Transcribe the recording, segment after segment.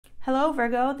Hello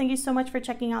Virgo, thank you so much for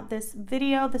checking out this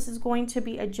video. This is going to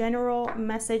be a general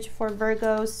message for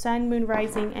Virgo, Sun, Moon,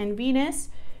 Rising, and Venus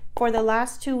for the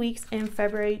last 2 weeks in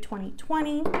February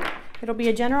 2020. It'll be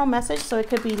a general message, so it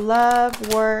could be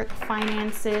love, work,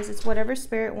 finances. It's whatever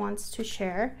Spirit wants to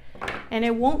share. And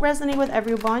it won't resonate with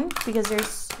everyone because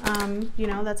there's, you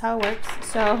know, that's how it works.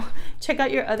 So check out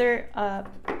your other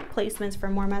placements for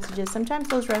more messages. Sometimes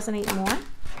those resonate more.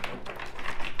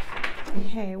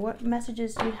 Okay, what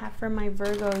messages do you have for my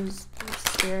Virgos,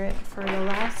 Spirit, for the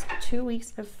last 2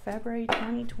 weeks of February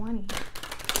 2020?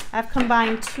 I've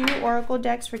combined 2 oracle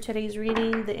decks for today's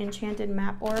reading, the Enchanted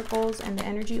Map Oracles and the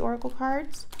Energy Oracle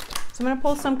cards. So I'm going to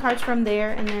pull some cards from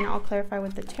there and then I'll clarify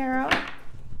with the tarot.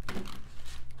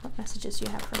 What messages do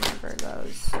you have for my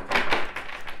Virgos?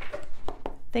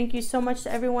 Thank you so much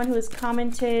to everyone who has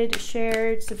commented,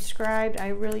 shared, subscribed. I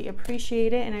really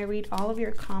appreciate it and I read all of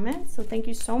your comments. So thank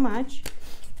you so much.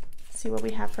 Let's see what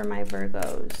we have for my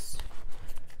Virgos.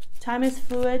 Time is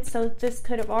fluid, so this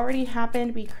could have already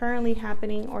happened, be currently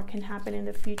happening, or can happen in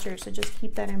the future. So just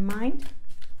keep that in mind.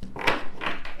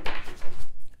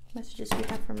 Messages we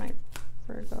have for my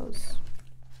Virgos.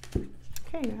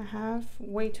 Okay, I have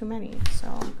way too many, so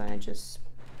I'm gonna just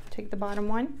take the bottom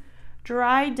one.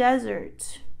 Dry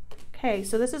desert. Okay,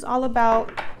 so this is all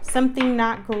about something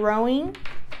not growing,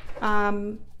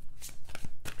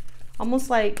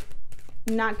 almost like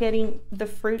not getting the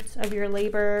fruits of your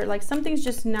labor, like something's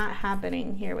just not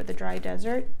happening here with the dry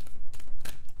desert.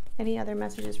 Any other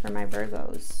messages for my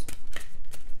Virgos?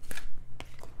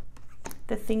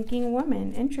 The thinking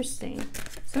woman. Interesting.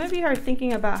 Some of you are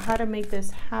thinking about how to make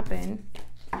this happen.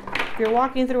 If you're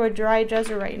walking through a dry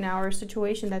desert right now, or a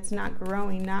situation that's not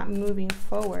growing, not moving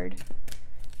forward,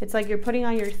 it's like you're putting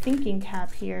on your thinking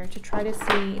cap here to try to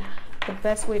see the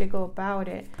best way to go about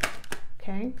it.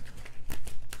 Okay.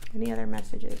 Any other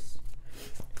messages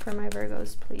for my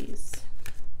Virgos, please?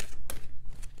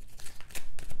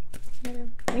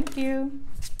 Thank you.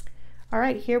 All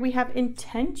right, here we have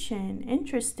intention.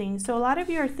 Interesting. So a lot of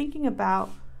you are thinking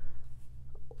about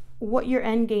what your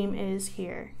end game is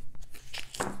here.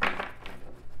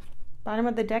 Bottom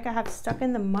of the deck, I have stuck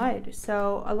in the mud.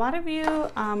 So a lot of you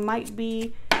might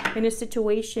be in a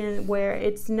situation where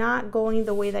it's not going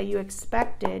the way that you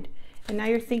expected. And now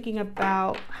you're thinking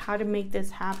about how to make this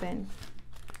happen.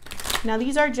 Now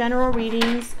these are general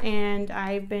readings and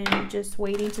I've been just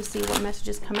waiting to see what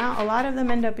messages come out. A lot of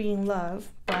them end up being love,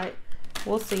 but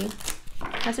we'll see.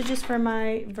 Messages for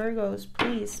my Virgos,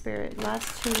 please, Spirit.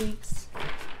 Last 2 weeks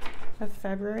of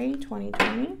February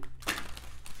 2020.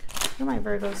 What do my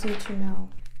Virgos need to know?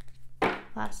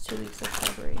 Last 2 weeks of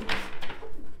February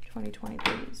 2020,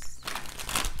 please.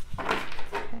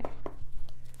 Okay.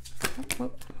 Oh,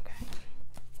 okay.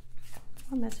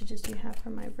 What messages do you have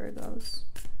for my Virgos?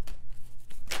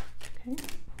 Okay.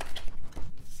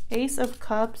 Ace of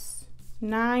Cups,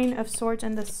 9 of Swords,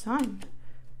 and the Sun.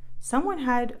 Someone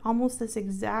had almost this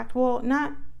exact, well,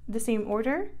 not the same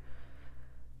order,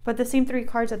 but the same 3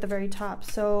 cards at the very top.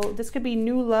 So this could be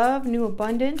new love, new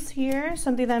abundance here,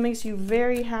 something that makes you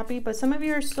very happy, but some of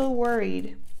you are still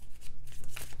worried.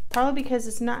 Probably because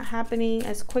it's not happening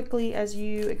as quickly as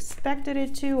you expected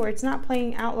it to, or it's not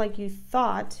playing out like you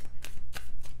thought.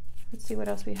 Let's see what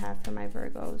else we have for my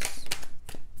Virgos.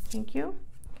 Thank you.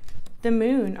 The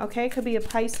Moon, okay, could be a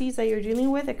Pisces that you're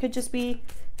dealing with. It could just be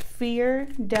fear,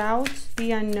 doubt,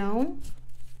 the unknown.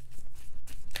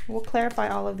 We'll clarify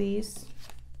all of these.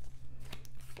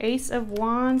 Ace of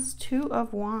Wands, 2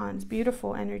 of Wands,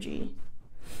 beautiful energy.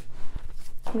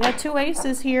 We got 2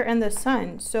 aces here and the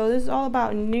Sun. So this is all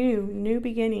about new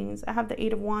beginnings. I have the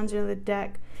 8 of Wands in the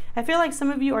deck. I feel like some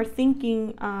of you are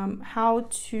thinking how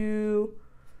to,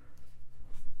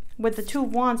 with the 2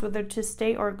 of Wands, whether to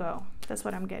stay or go. That's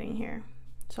what I'm getting here.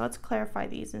 So let's clarify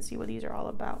these and see what these are all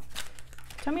about.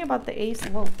 Tell me about the Ace.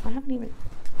 Whoa, I haven't even.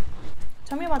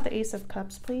 Tell me about the Ace of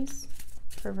Cups, please,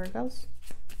 for Virgos.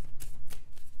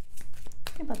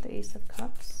 Tell me about the Ace of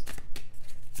Cups.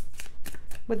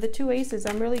 With the 2 aces,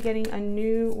 I'm really getting a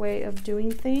new way of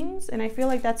doing things. And I feel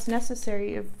like that's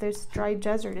necessary if this dry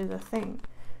desert is a thing.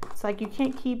 It's like you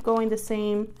can't keep going the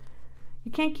same.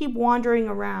 You can't keep wandering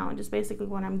around, is basically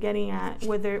what I'm getting at,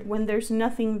 when there's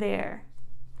nothing there.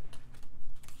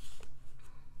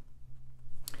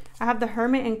 I have the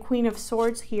Hermit and Queen of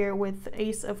Swords here with the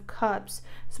Ace of Cups.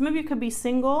 Some of you could be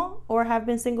single or have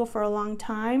been single for a long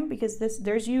time, because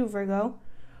there's you, Virgo.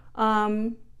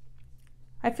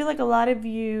 I feel like a lot of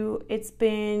you,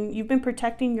 you've been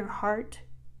protecting your heart.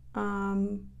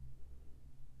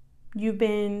 You've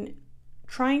been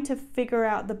trying to figure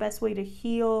out the best way to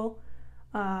heal,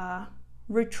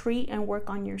 retreat and work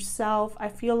on yourself. I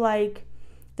feel like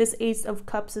this Ace of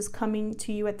Cups is coming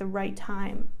to you at the right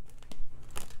time.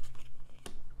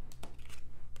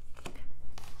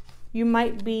 You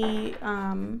might be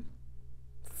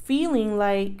feeling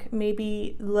like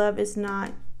maybe love is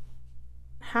not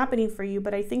happening for you,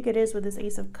 but I think it is with this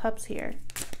Ace of Cups here.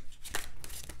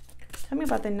 Tell me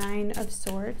about the Nine of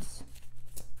Swords.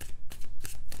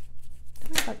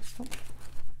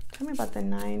 Tell me about the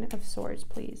Nine of Swords,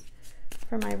 please,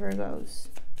 for my Virgos.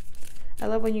 I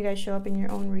love when you guys show up in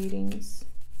your own readings.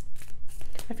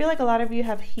 I feel like a lot of you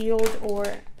have healed or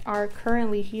are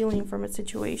currently healing from a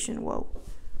situation. Whoa.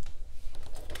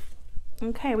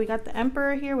 Okay, we got the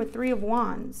Emperor here with Three of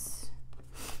Wands.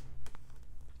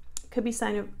 Could be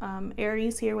sign of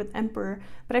Aries here with Emperor.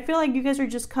 But I feel like you guys are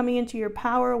just coming into your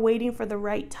power, waiting for the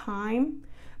right time,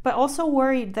 but also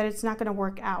worried that it's not going to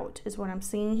work out, is what I'm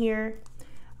seeing here.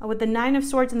 With the Nine of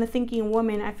Swords and the Thinking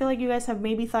Woman, I feel like you guys have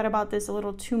maybe thought about this a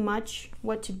little too much,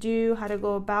 what to do, how to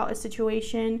go about a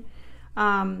situation.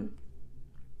 But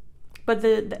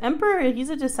the Emperor, he's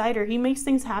a decider. He makes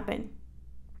things happen.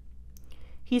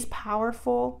 He's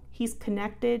powerful. He's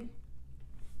connected.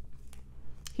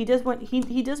 He does what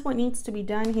needs to be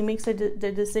done. He makes the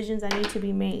decisions that need to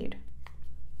be made.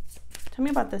 Tell me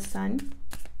about the Sun.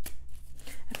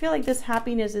 I feel like this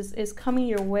happiness is coming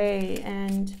your way,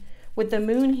 and with the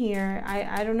Moon here,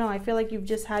 I don't know. I feel like you've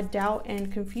just had doubt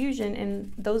and confusion,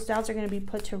 and those doubts are going to be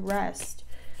put to rest.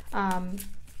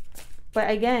 But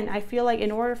again, I feel like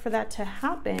in order for that to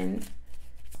happen,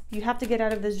 you have to get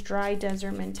out of this dry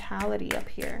desert mentality up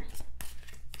here.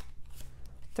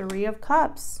 Three of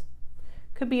Cups.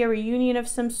 Could be a reunion of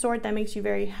some sort that makes you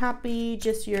very happy.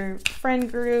 Just your friend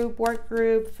group, work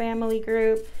group, family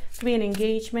group. Could be an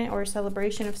engagement or a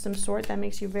celebration of some sort that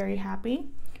makes you very happy.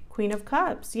 Queen of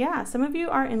Cups. Yeah, some of you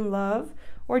are in love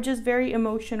or just very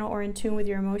emotional or in tune with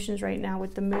your emotions right now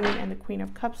with the Moon and the Queen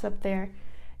of Cups up there.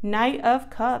 Knight of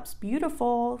Cups.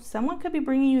 Beautiful. Someone could be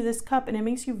bringing you this cup and it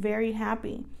makes you very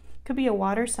happy. Could be a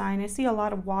water sign. I see a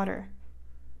lot of water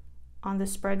on the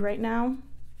spread right now.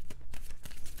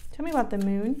 Tell me about the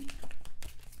Moon.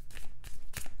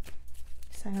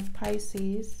 Sign of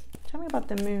Pisces. Tell me about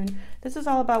the Moon. This is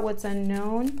all about what's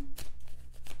unknown.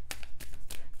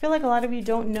 I feel like a lot of you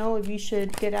don't know if you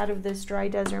should get out of this dry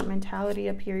desert mentality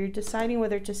up here. You're deciding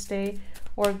whether to stay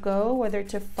or go, whether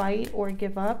to fight or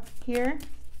give up here,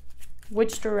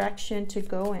 which direction to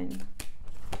go in.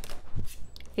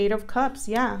 Eight of Cups.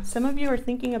 Yeah, some of you are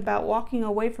thinking about walking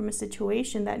away from a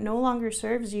situation that no longer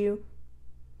serves you,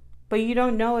 but you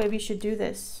don't know if you should do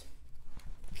this.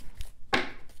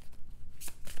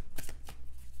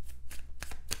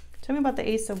 Tell me about the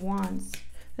Ace of Wands.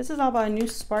 This is all about a new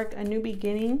spark, a new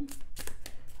beginning,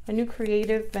 a new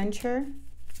creative venture.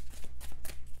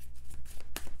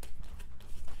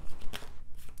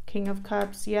 King of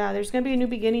Cups. Yeah, there's going to be a new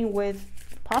beginning with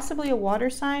possibly a water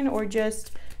sign or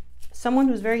just someone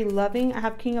who's very loving. I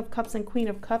have King of Cups and Queen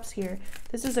of Cups here.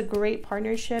 This is a great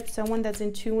partnership. Someone that's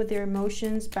in tune with their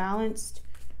emotions, balanced,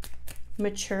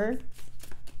 mature.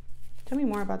 Tell me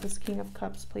more about this King of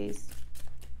Cups, please.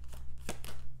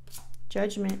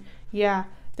 Judgment. Yeah,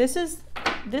 this is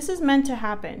meant to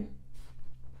happen.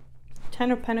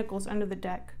 Ten of Pentacles under the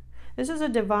deck. This is a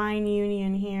divine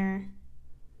union here.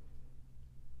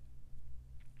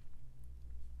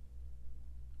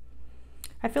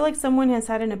 I feel like someone has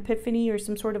had an epiphany or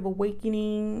some sort of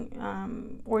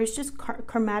awakening, or it's just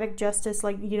karmatic justice.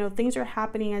 Like, you know, things are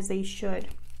happening as they should.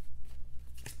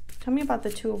 Tell me about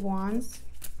the Two of Wands.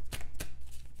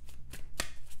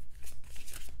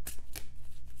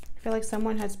 I feel like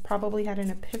someone has probably had an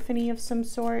epiphany of some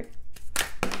sort,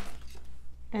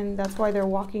 and that's why they're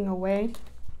walking away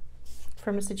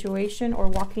from a situation or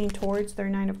walking towards their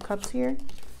Nine of Cups here.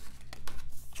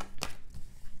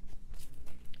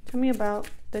 Tell me about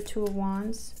the Two of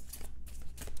Wands.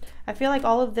 I feel like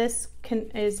all of this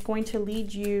is going to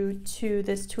lead you to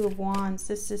this Two of Wands,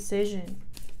 this decision.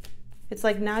 It's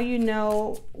like now you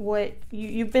know what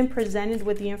you've been presented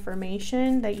with, the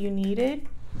information that you needed.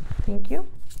 Thank you.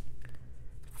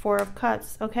 Four of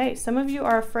Cups. Okay, some of you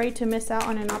are afraid to miss out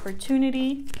on an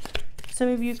opportunity. Some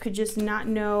of you could just not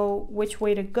know which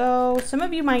way to go. Some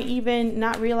of you might even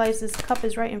not realize this cup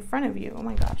is right in front of you. Oh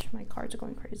my gosh, my cards are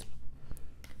going crazy.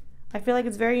 I feel like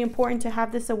it's very important to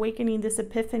have this awakening, this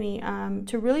epiphany,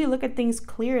 to really look at things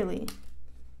clearly.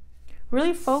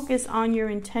 Really focus on your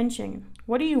intention.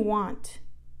 What do you want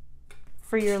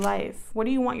for your life? What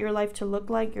do you want your life to look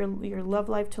like, your love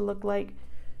life to look like?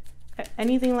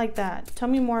 Anything like that. Tell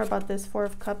me more about this Four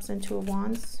of Cups and Two of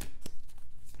Wands.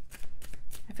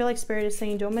 I feel like Spirit is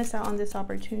saying, don't miss out on this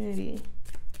opportunity.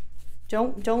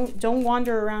 Don't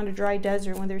wander around a dry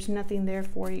desert when there's nothing there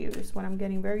for you, is what I'm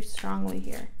getting very strongly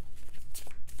here.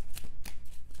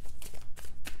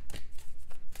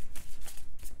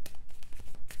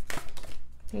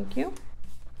 Thank you.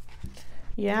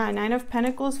 Yeah, 9 of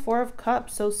Pentacles, 4 of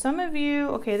Cups. So some of you,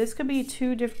 okay, this could be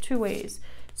two ways.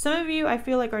 Some of you, I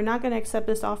feel like, are not going to accept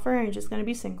this offer and just going to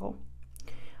be single.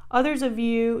 Others of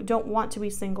you don't want to be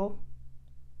single.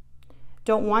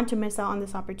 Don't want to miss out on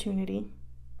this opportunity.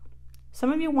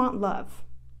 Some of you want love,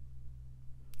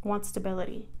 want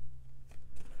stability.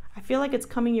 I feel like it's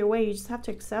coming your way. You just have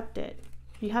to accept it.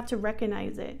 You have to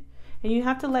recognize it. And you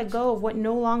have to let go of what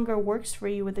no longer works for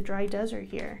you with the dry desert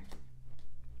here.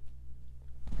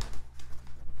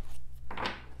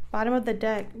 Bottom of the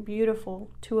deck,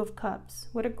 beautiful. 2 of Cups.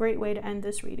 What a great way to end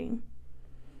this reading.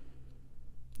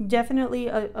 Definitely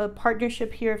a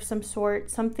partnership here of some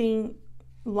sort. Something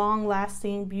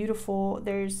long-lasting, beautiful.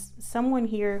 There's someone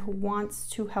here who wants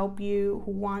to help you,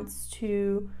 who wants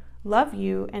to love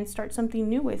you and start something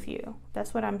new with you.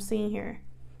 That's what I'm seeing here.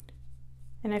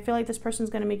 And I feel like this person's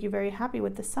going to make you very happy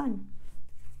with the Sun.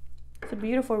 It's a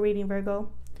beautiful reading,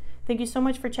 Virgo. Thank you so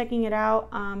much for checking it out.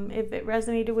 If it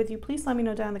resonated with you, please let me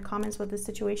know down in the comments what this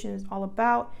situation is all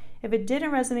about. If it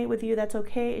didn't resonate with you, that's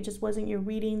okay. It just wasn't your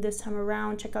reading this time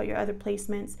around. Check out your other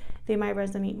placements. They might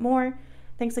resonate more.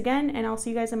 Thanks again, and I'll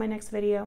see you guys in my next video.